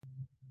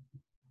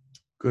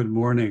Good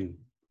morning.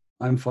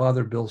 I'm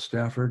Father Bill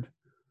Stafford.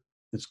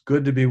 It's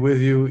good to be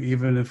with you,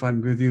 even if I'm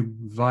with you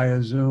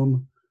via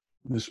Zoom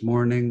this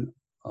morning.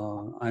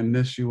 I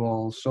miss you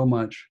all so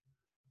much.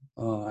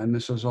 I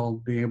miss us all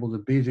being able to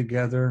be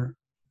together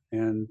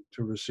and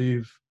to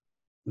receive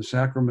the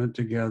sacrament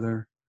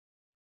together.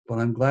 But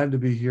I'm glad to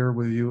be here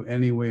with you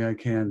any way I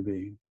can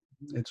be.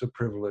 It's a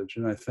privilege,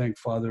 and I thank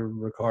Father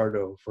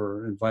Ricardo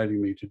for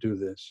inviting me to do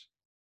this.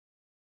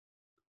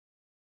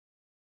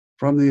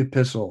 From the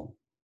epistle,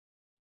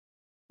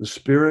 the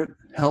Spirit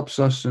helps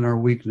us in our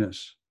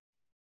weakness.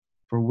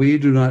 For we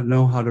do not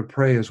know how to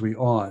pray as we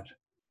ought,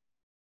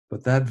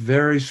 but that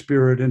very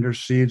Spirit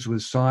intercedes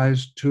with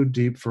sighs too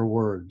deep for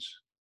words.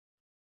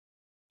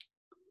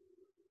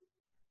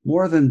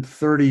 More than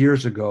 30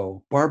 years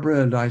ago, Barbara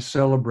and I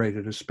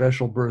celebrated a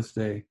special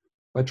birthday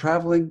by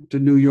traveling to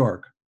New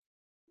York.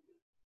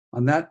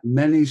 On that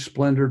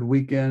many-splendored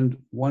weekend,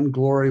 one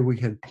glory we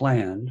had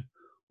planned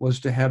was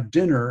to have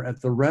dinner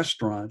at the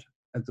restaurant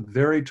at the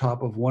very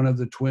top of one of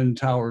the twin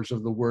towers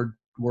of the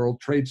World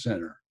Trade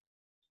Center.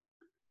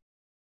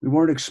 We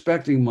weren't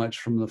expecting much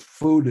from the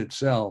food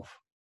itself.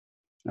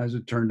 As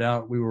it turned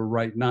out, we were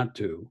right not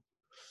to.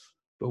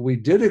 But we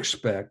did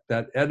expect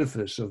that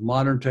edifice of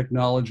modern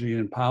technology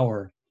and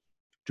power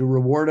to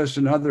reward us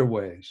in other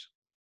ways,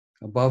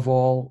 above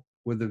all,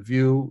 with a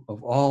view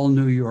of all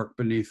New York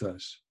beneath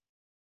us.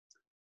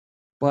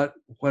 But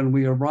when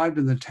we arrived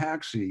in the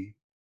taxi,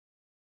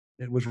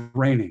 it was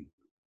raining.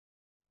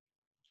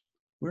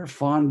 We're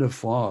fond of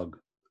fog,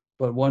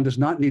 but one does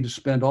not need to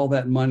spend all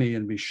that money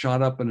and be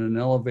shot up in an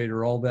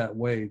elevator all that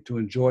way to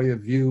enjoy a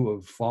view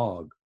of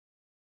fog.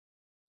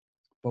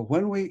 But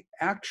when we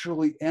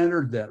actually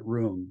entered that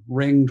room,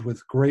 ringed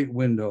with great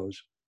windows,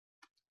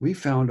 we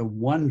found a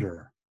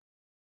wonder.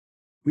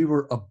 We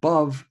were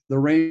above the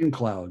rain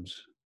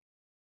clouds.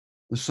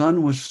 The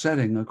sun was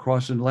setting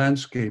across a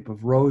landscape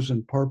of rose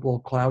and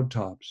purple cloud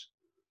tops,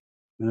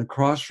 and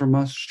across from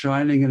us,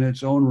 shining in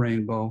its own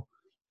rainbow,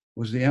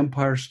 was the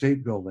Empire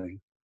State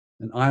Building,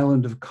 an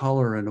island of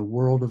color and a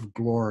world of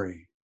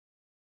glory.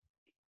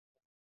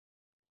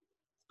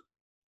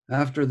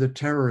 After the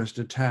terrorist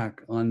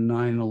attack on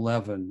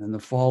 9/11 and the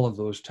fall of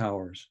those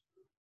towers,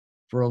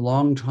 for a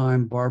long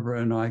time, Barbara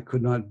and I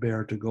could not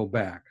bear to go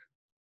back.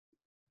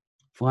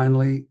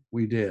 Finally,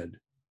 we did.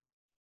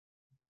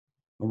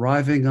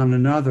 Arriving on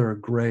another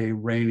gray,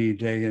 rainy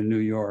day in New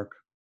York,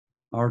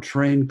 our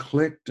train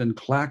clicked and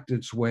clacked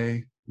its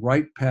way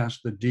right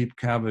past the deep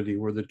cavity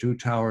where the two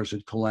towers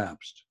had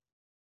collapsed.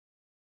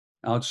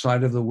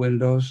 Outside of the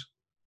windows,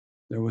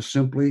 there was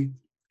simply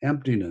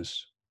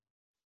emptiness,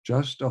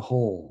 just a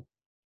hole.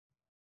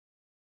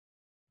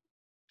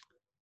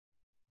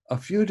 A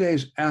few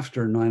days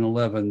after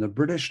 9/11, the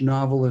British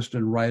novelist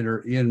and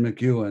writer Ian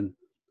McEwan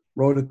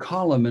wrote a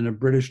column in a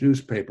British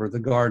newspaper, The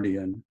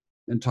Guardian,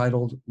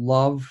 entitled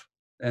Love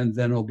and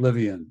Then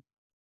Oblivion.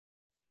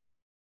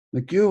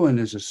 McEwan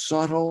is a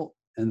subtle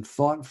and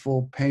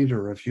thoughtful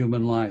painter of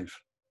human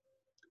life,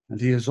 and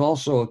he is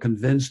also a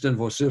convinced and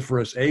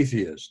vociferous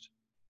atheist.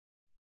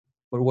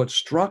 But what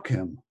struck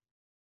him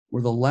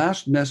were the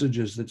last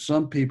messages that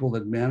some people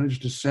had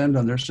managed to send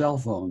on their cell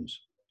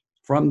phones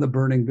from the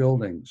burning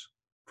buildings,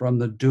 from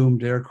the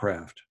doomed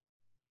aircraft.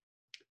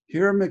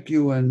 Hear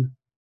McEwan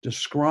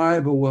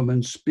describe a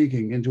woman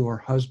speaking into her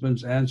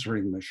husband's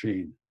answering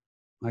machine.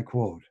 I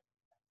quote,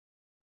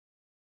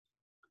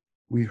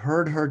 "We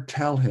heard her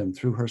tell him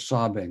through her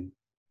sobbing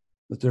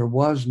that there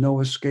was no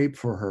escape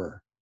for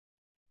her.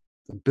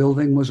 The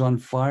building was on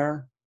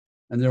fire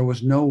and there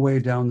was no way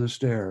down the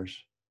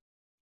stairs.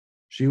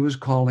 She was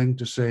calling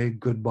to say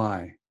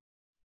goodbye.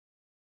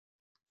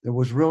 There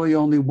was really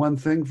only one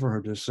thing for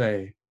her to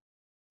say,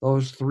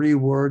 those three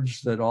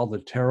words that all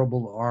the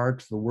terrible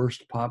art, the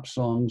worst pop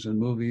songs and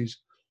movies,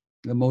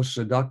 the most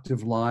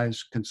seductive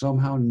lies can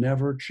somehow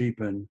never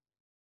cheapen.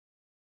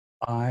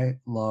 I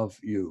love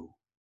you."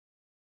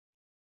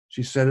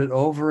 She said it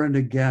over and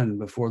again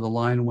before the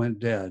line went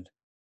dead.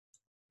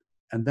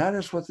 And that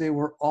is what they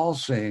were all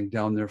saying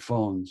down their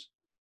phones,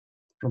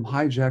 from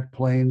hijacked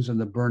planes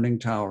and the burning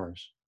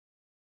towers.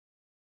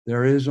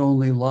 There is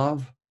only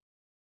love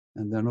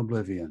and then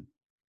oblivion.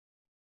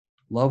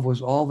 Love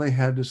was all they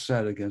had to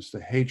set against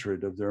the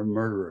hatred of their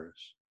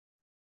murderers.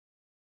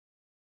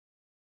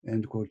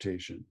 End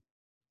quotation.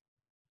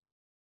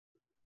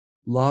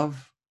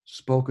 Love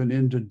spoken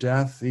into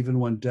death, even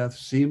when death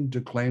seemed to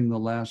claim the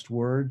last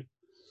word.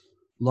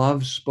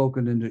 Love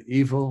spoken into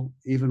evil,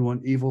 even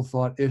when evil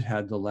thought it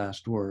had the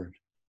last word.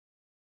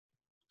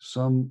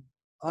 Some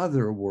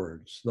other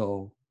words,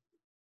 though,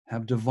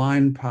 have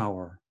divine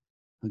power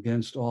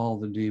against all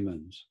the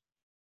demons.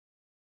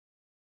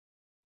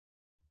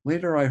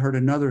 Later, I heard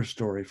another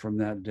story from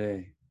that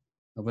day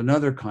of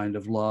another kind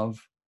of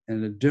love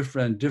and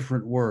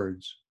different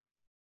words.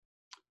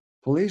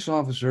 Police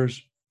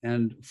officers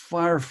and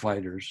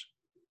firefighters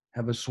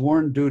have a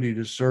sworn duty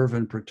to serve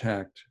and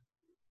protect.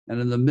 And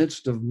in the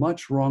midst of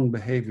much wrong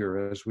behavior,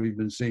 as we've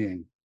been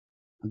seeing,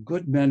 a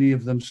good many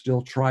of them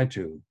still try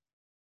to.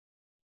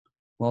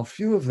 while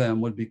few of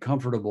them would be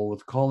comfortable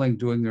with calling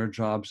doing their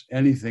jobs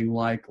anything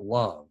like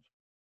love.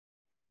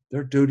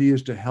 Their duty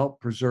is to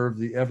help preserve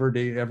the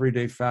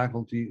everyday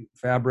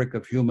fabric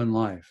of human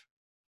life.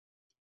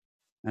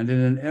 And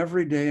in an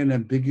everyday and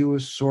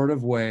ambiguous sort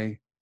of way,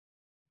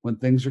 when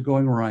things are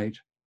going right,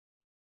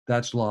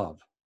 that's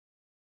love.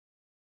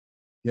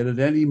 Yet at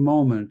any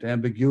moment,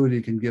 ambiguity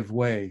can give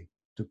way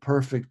to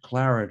perfect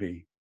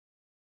clarity,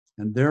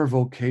 and their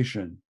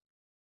vocation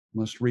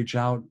must reach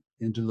out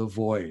into the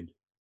void.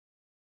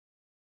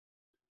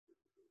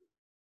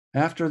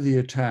 After the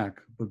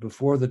attack, but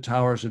before the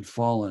towers had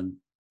fallen,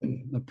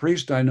 a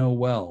priest I know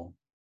well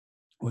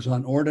was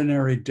on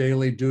ordinary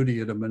daily duty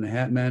at a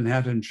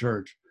Manhattan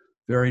church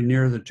very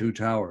near the two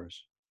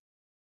towers.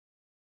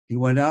 He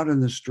went out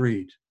in the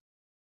street.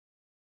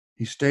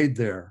 He stayed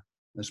there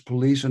as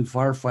police and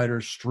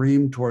firefighters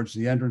streamed towards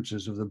the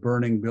entrances of the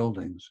burning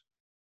buildings.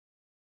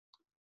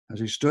 As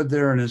he stood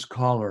there in his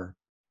collar,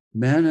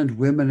 men and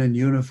women in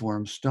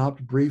uniform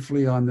stopped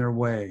briefly on their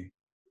way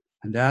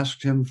and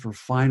asked him for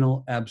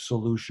final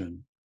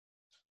absolution.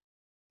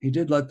 He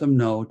did let them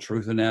know,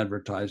 truth in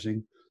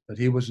advertising, that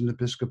he was an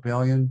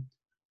Episcopalian,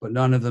 but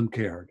none of them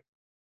cared.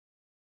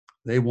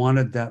 They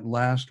wanted that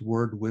last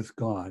word with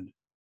God,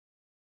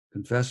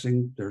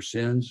 confessing their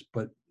sins,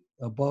 but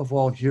above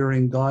all,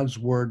 hearing God's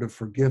word of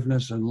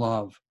forgiveness and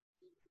love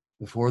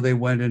before they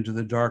went into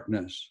the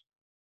darkness.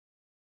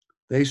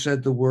 They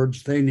said the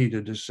words they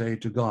needed to say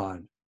to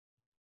God.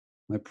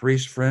 My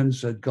priest friend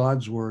said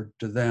God's word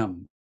to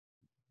them.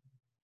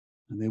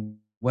 And they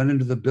went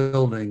into the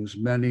buildings,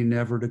 many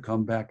never to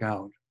come back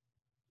out.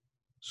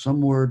 Some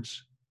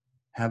words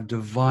have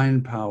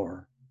divine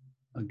power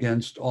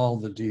against all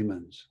the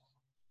demons.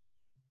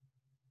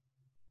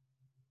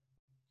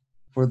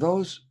 For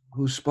those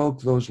who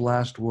spoke those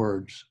last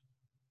words,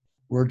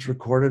 words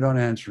recorded on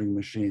answering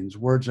machines,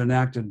 words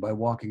enacted by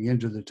walking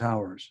into the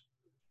towers,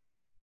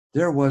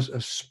 there was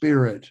a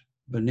spirit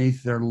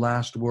beneath their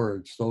last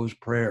words, those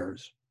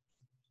prayers.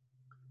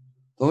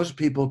 Those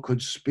people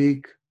could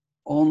speak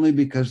only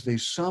because they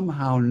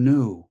somehow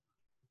knew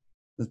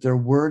that their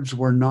words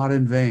were not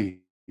in vain.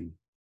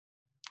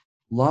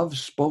 Love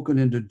spoken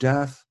into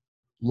death,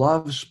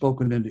 love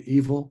spoken into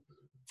evil,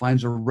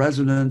 finds a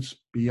resonance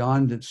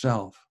beyond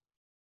itself.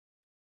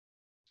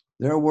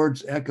 Their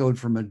words echoed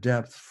from a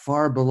depth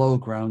far below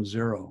ground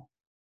zero.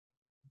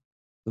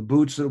 The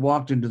boots that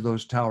walked into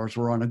those towers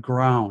were on a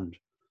ground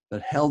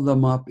that held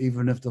them up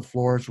even if the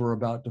floors were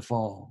about to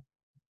fall.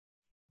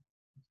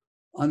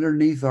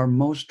 Underneath our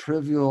most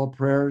trivial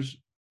prayers,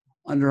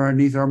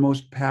 underneath our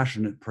most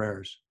passionate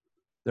prayers,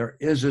 there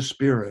is a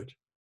spirit,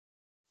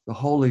 the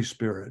Holy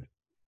Spirit,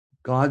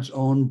 God's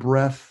own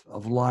breath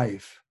of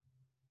life,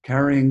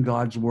 carrying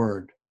God's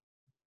word,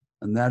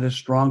 and that is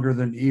stronger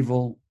than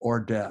evil or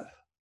death.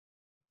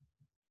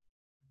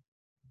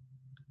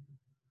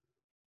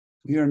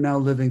 We are now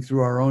living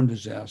through our own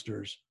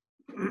disasters.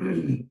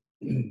 The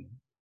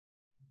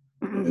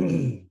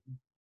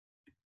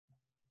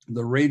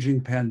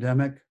raging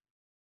pandemic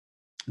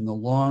and the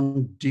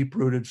long,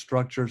 deep-rooted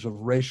structures of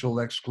racial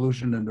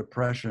exclusion and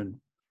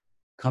oppression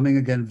coming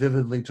again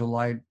vividly to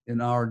light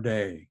in our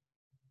day.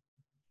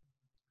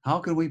 How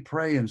can we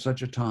pray in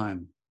such a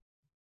time?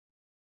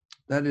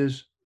 That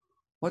is,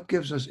 what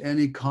gives us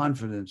any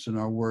confidence in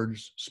our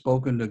words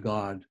spoken to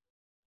God,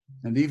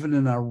 and even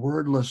in our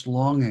wordless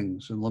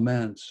longings and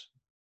laments?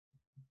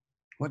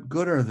 What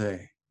good are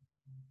they?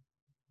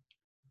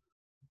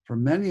 For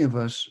many of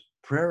us,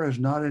 prayer is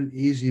not an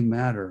easy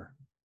matter.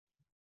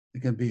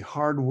 It can be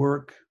hard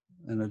work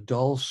and a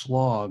dull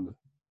slog.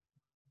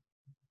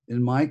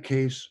 In my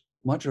case,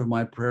 much of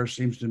my prayer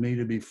seems to me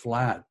to be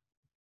flat,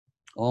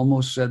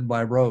 almost said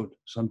by rote,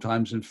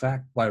 sometimes in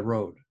fact by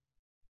rote.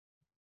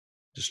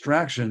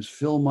 Distractions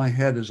fill my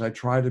head as I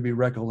try to be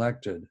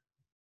recollected.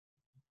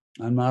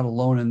 I'm not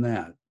alone in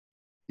that.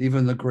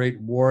 Even the great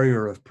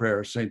warrior of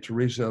prayer, St.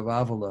 Teresa of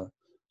Avila,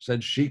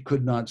 said she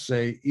could not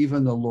say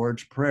even the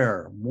Lord's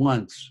Prayer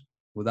once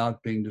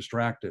without being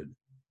distracted.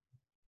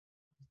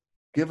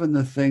 Given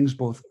the things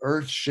both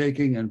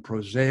earth-shaking and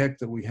prosaic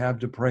that we have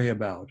to pray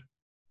about,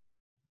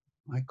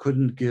 I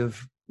couldn't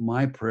give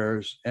my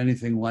prayers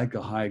anything like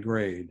a high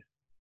grade.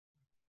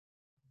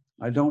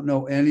 I don't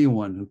know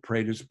anyone who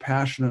prayed as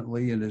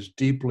passionately and as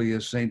deeply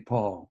as St.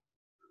 Paul,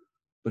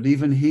 but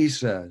even he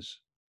says,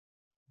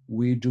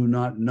 we do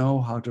not know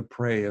how to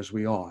pray as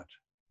we ought.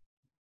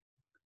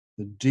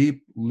 The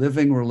deep,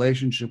 living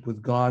relationship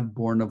with God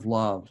born of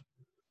love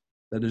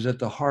that is at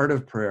the heart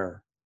of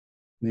prayer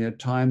may at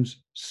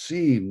times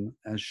seem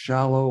as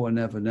shallow and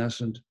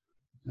evanescent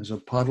as a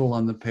puddle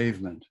on the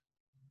pavement.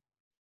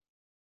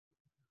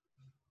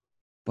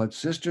 But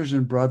sisters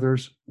and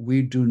brothers,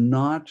 we do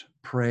not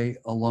pray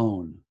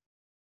alone.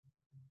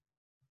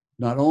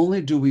 Not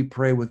only do we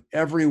pray with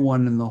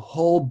everyone in the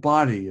whole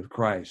body of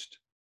Christ,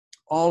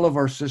 all of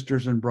our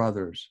sisters and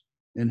brothers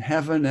in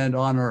heaven and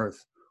on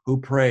earth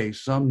who pray,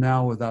 some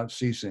now without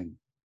ceasing.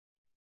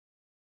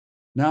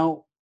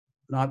 Now,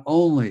 not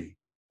only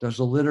does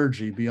the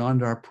liturgy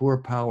beyond our poor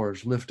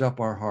powers lift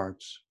up our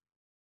hearts,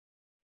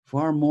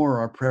 Far more,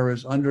 our prayer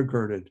is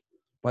undergirded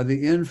by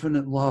the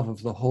infinite love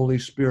of the Holy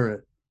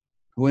Spirit,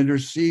 who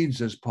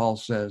intercedes, as Paul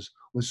says,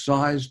 with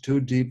sighs too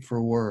deep for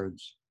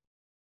words.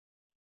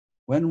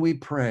 When we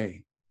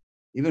pray,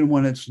 even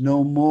when it's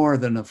no more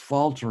than a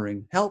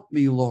faltering, "Help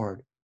me,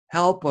 Lord,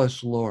 help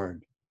us,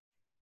 Lord,"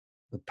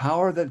 the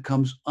power that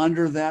comes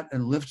under that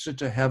and lifts it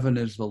to heaven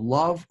is the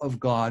love of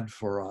God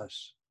for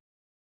us.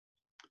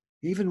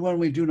 Even when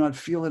we do not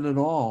feel it at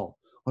all,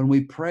 when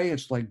we pray,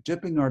 it's like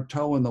dipping our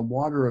toe in the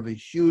water of a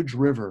huge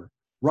river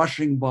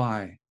rushing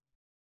by.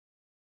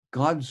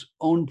 God's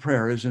own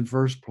prayer is in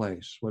first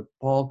place, what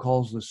Paul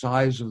calls the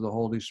sighs of the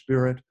Holy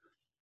Spirit,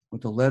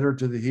 what the letter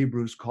to the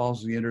Hebrews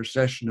calls the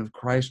intercession of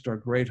Christ, our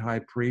great high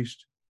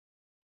priest,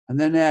 and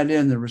then add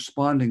in the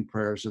responding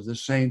prayers of the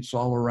saints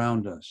all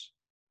around us.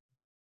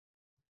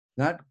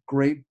 That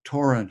great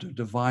torrent of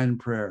divine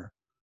prayer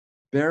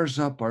bears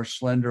up our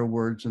slender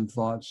words and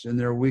thoughts in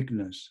their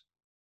weakness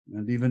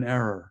and even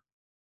error,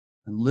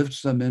 and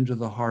lifts them into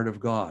the heart of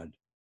God.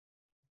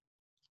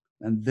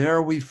 And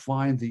there we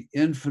find the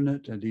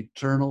infinite and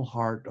eternal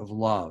heart of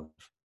love.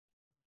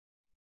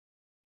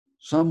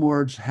 Some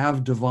words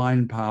have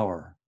divine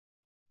power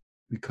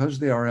because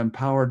they are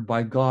empowered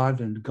by God,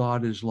 and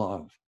God is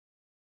love.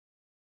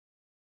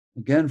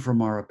 Again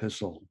from our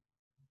epistle.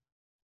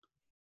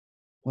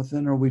 What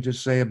then are we to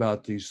say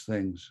about these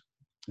things?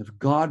 If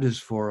God is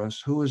for us,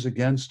 who is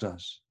against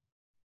us?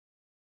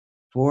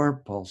 For,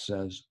 Paul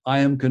says, I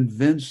am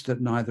convinced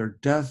that neither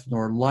death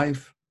nor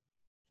life,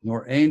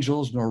 nor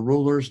angels, nor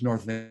rulers, nor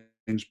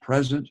things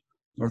present,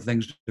 nor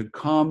things to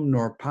come,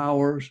 nor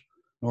powers,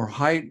 nor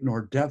height,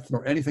 nor depth,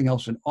 nor anything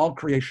else in all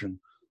creation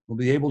will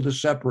be able to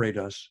separate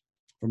us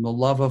from the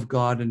love of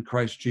God in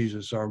Christ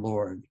Jesus our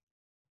Lord.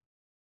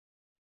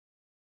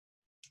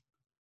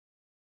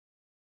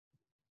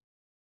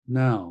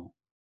 Now,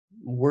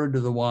 a word to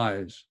the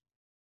wise.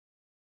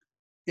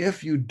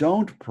 If you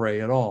don't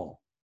pray at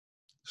all,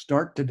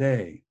 start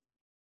today.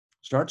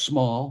 Start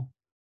small.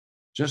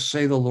 Just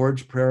say the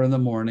Lord's Prayer in the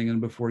morning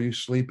and before you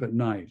sleep at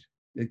night.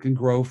 It can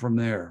grow from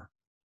there.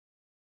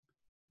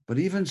 But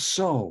even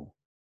so,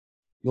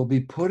 you'll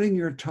be putting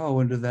your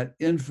toe into that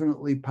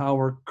infinitely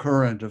power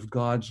current of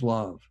God's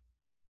love.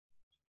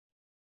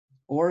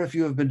 Or if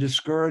you have been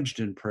discouraged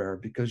in prayer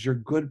because your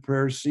good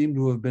prayers seem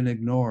to have been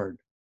ignored,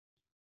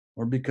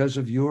 or because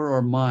of your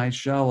or my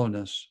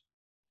shallowness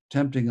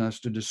tempting us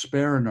to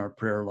despair in our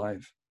prayer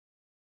life,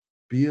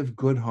 be of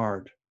good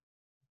heart.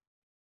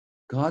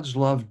 God's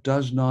love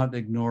does not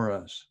ignore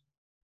us,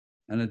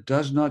 and it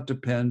does not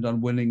depend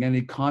on winning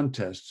any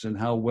contests in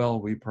how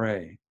well we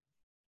pray.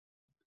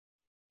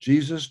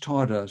 Jesus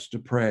taught us to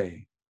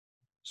pray,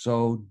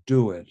 so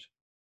do it.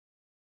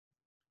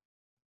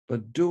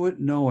 But do it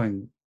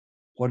knowing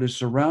what is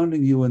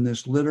surrounding you in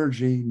this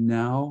liturgy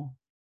now,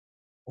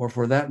 or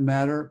for that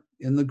matter,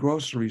 in the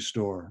grocery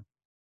store,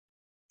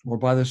 or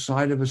by the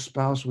side of a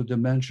spouse with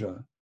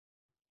dementia,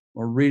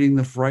 or reading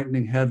the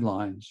frightening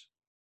headlines.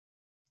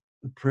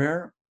 The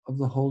prayer of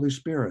the Holy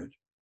Spirit,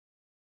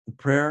 the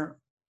prayer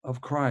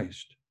of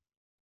Christ,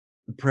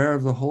 the prayer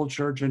of the whole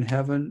church in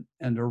heaven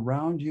and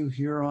around you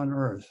here on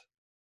earth,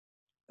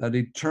 that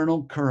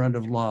eternal current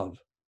of love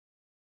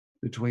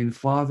between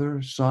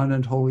Father, Son,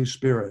 and Holy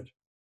Spirit,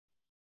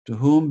 to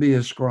whom be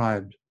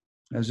ascribed,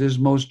 as is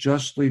most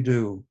justly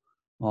due,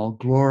 all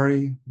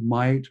glory,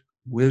 might,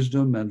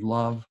 wisdom, and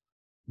love,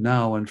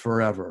 now and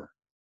forever.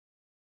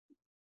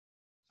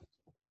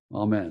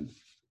 Amen.